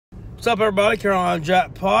What's up, everybody? Carolina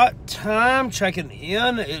Jackpot time. Checking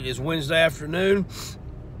in. It is Wednesday afternoon.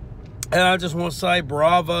 And I just want to say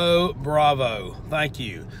bravo, bravo. Thank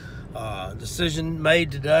you. Decision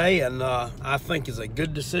made today, and I think is a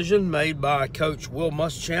good decision made by Coach Will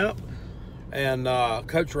Muschamp and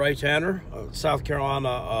Coach Ray Tanner, South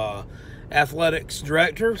Carolina Athletics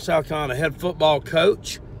Director, South Carolina head football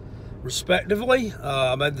coach, respectively.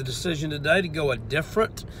 I made the decision today to go a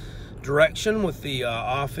different direction with the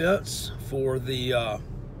offense for the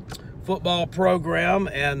football program,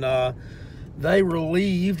 and they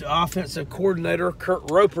relieved offensive coordinator Kurt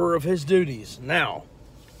Roper of his duties. Now,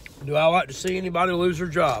 do I like to see anybody lose their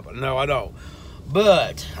job? No, I don't.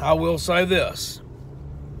 But I will say this.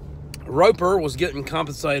 Roper was getting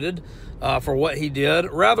compensated for what he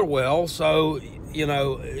did rather well, so, you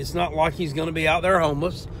know, it's not like he's going to be out there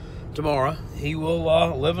homeless tomorrow. He will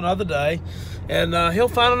live another day, and he'll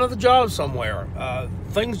find another job somewhere.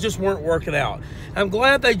 Things just weren't working out. I'm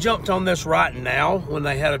glad they jumped on this right now when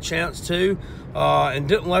they had a chance to, and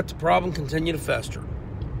didn't let the problem continue to fester.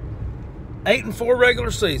 8-4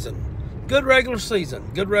 regular season. Good regular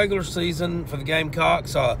season. Good regular season for the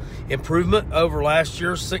Gamecocks. Improvement over last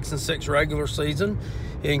year's 6-6 regular season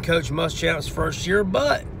in Coach Muschamp's first year.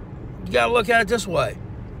 But you got to look at it this way.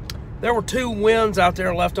 There were 2 wins out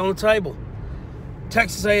there left on the table.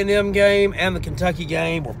 Texas A&M game and the Kentucky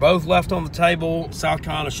game were both left on the table. South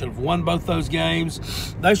Carolina should have won both those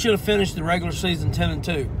games. They should have finished the regular season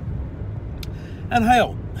 10-2. And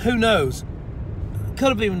hell, who knows? Could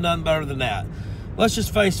have even done better than that. Let's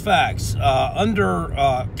just face facts.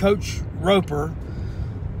 Under Coach Roper,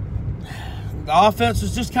 the offense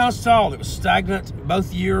was just kind of stalled. It was stagnant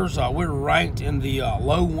both years. We were ranked in the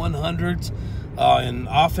low 100s in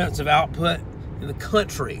offensive output in the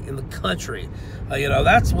country. You know,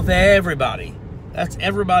 that's with everybody. That's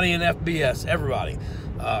everybody in FBS, everybody.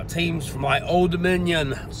 Teams from like Old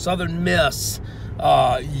Dominion, Southern Miss,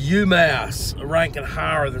 UMass ranking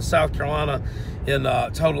higher than South Carolina in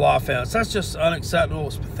total offense. That's just unacceptable.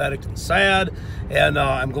 It's pathetic and sad, and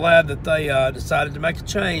I'm glad that they decided to make a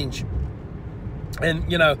change.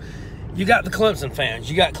 And, you know, you got the Clemson fans.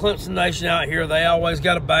 You got Clemson Nation out here. They always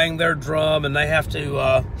got to bang their drum, and they have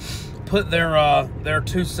to put their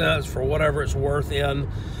 2 cents for whatever it's worth in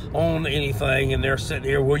on anything, and they're sitting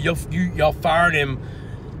here, well, y'all fired him.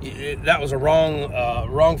 That was a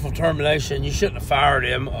wrongful termination. You shouldn't have fired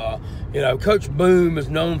him. You know, Coach Boom is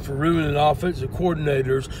known for ruining offensive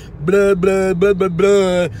coordinators. Blah, blah, blah,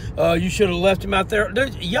 blah, blah. You should have left him out there.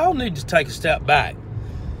 Dude, y'all need to take a step back.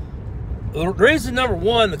 The reason, number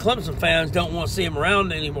one, the Clemson fans don't want to see him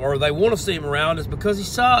around anymore, or they want to see him around, is because he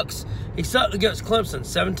sucks. He sucked against Clemson.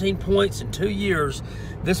 17 points in 2 years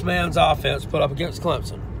this man's offense put up against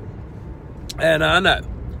Clemson. And I know.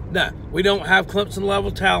 No, we don't have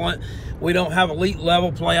Clemson-level talent. We don't have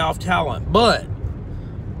elite-level playoff talent. But,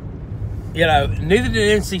 you know, neither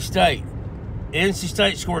did NC State. NC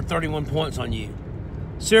State scored 31 points on you.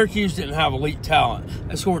 Syracuse didn't have elite talent.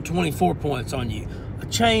 They scored 24 points on you. A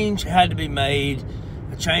change had to be made.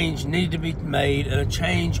 A change needed to be made, and a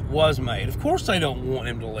change was made. Of course they don't want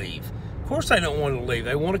him to leave. Of course they don't want him to leave.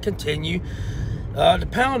 They want to continue to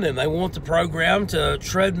pound him. They want the program to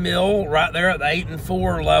treadmill right there at the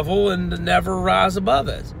 8-4 level and to never rise above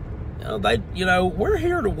it. You know, we're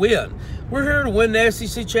here to win. We're here to win the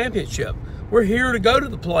SEC championship. We're here to go to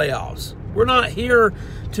the playoffs. We're not here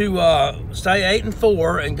to stay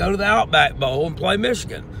 8-4 and go to the Outback Bowl and play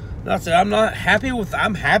Michigan. That's it. I'm happy with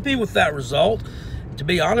that result. To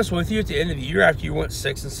be honest with you, at the end of the year, after you went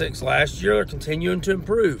 6-6 last year, they're continuing to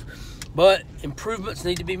improve. But improvements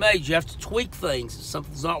need to be made. You have to tweak things. If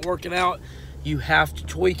something's not working out, you have to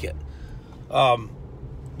tweak it.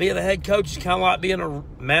 Being a head coach is kind of like being a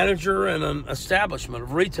manager in an establishment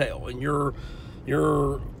of retail, and your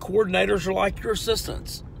coordinators are like your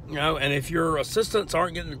assistants. You know, and if your assistants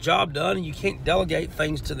aren't getting the job done, and you can't delegate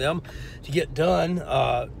things to them to get done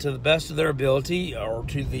to the best of their ability, or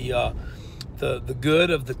to the good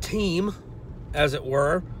of the team, as it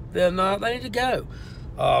were, then they need to go.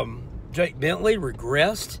 Jake Bentley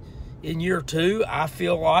regressed in year 2. I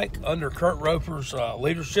feel like under Kurt Roper's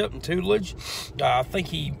leadership and tutelage, I think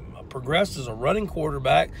he progressed as a running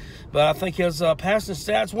quarterback, but I think his passing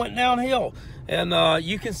stats went downhill. And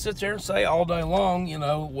you can sit there and say all day long, you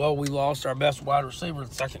know, well, we lost our best wide receiver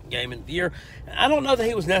the second game of the year. I don't know that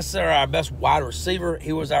he was necessarily our best wide receiver.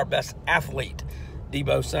 He was our best athlete,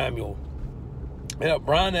 Deebo Samuel. You know,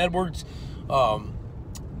 Brian Edwards,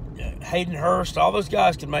 Hayden Hurst, all those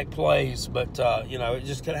guys can make plays, but, you know, it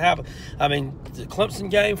just couldn't happen. I mean, the Clemson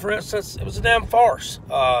game, for instance, it was a damn farce.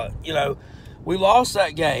 You know, we lost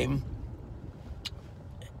that game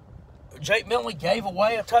Jake Bentley gave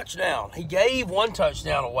away a touchdown. He gave one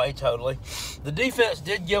touchdown away totally. The defense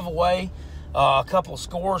did give away a couple of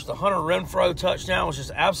scores. The Hunter Renfrow touchdown was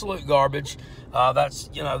just absolute garbage. That's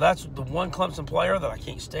the one Clemson player that I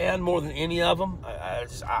can't stand more than any of them.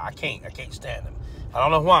 I can't stand him. I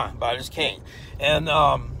don't know why, but I just can't. And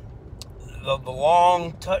the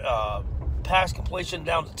long pass completion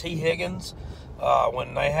down to T. Higgins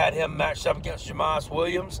when they had him matched up against Jamias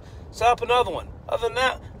Williams. Set up another one. Other than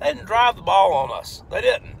that, they didn't drive the ball on us. They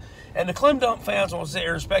didn't. And the Clem Dunk fans want to sit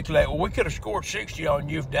here and speculate, well, we could have scored 60 on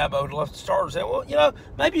you if Dabo had left the starters. Well,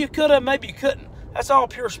 maybe you could have, maybe you couldn't. That's all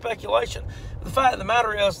pure speculation. But the fact of the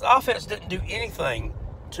matter is, the offense didn't do anything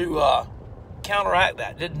to counteract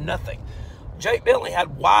that. Did nothing. Jake Bentley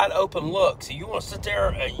had wide open looks. So you want to sit there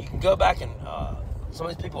and you can go back and some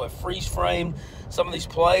of these people have freeze framed some of these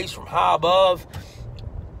plays from high above.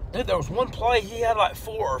 Dude, there was one play he had like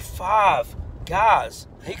 4 or 5 guys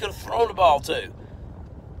he could have thrown the ball to.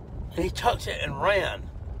 And he tucked it and ran.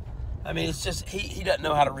 I mean, it's just he doesn't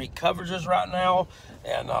know how to read coverages right now.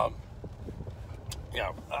 And,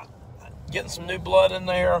 getting some new blood in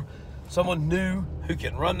there, someone new who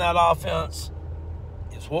can run that offense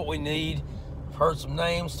is what we need. I've heard some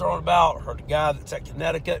names thrown about. I heard the guy that's at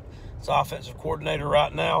Connecticut. He's offensive coordinator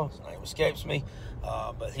right now. His name escapes me.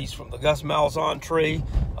 But he's from the Gus Malzahn tree.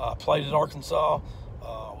 Played at Arkansas.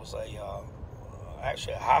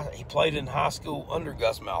 He played in high school under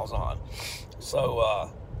Gus Malzahn. So,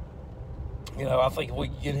 I think if we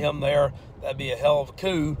could get him there, that'd be a hell of a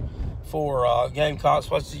coup for Gamecocks.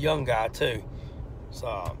 Plus, he's a young guy, too. So,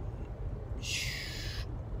 I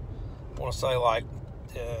want to say like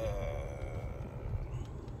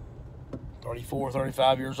 34,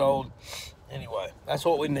 35 years old. Anyway, that's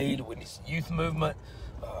what we need. We need some youth movement.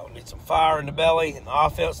 We need some fire in the belly and the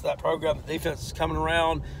offense of that program. The defense is coming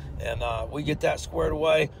around, and we get that squared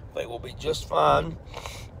away. I think we'll be just fine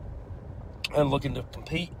and looking to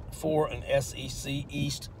compete for an SEC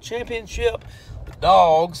East championship. The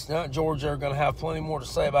Dogs, now Georgia, are going to have plenty more to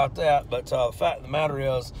say about that, but the fact of the matter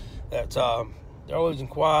is that they're losing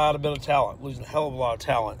quite a bit of talent, losing a hell of a lot of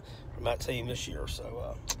talent from that team this year.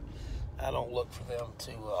 So I don't look for them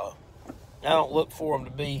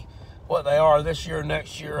to be what they are this year,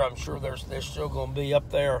 next year. I'm sure they're still going to be up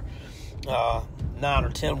there, 9 or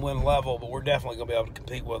 10 win level, but we're definitely going to be able to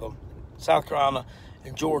compete with them. South Carolina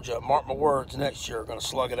and Georgia, mark my words, next year are going to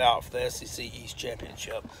slug it out for the SEC East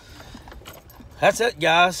Championship. That's it,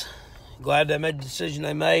 guys. Glad they made the decision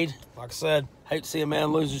they made. Like I said, hate to see a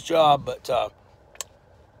man lose his job, but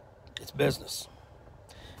it's business.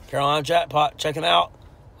 Carolina Jackpot checking out.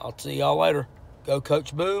 I'll see y'all later. Go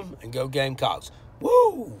Coach Boom and go Gamecocks.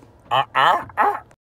 Woo!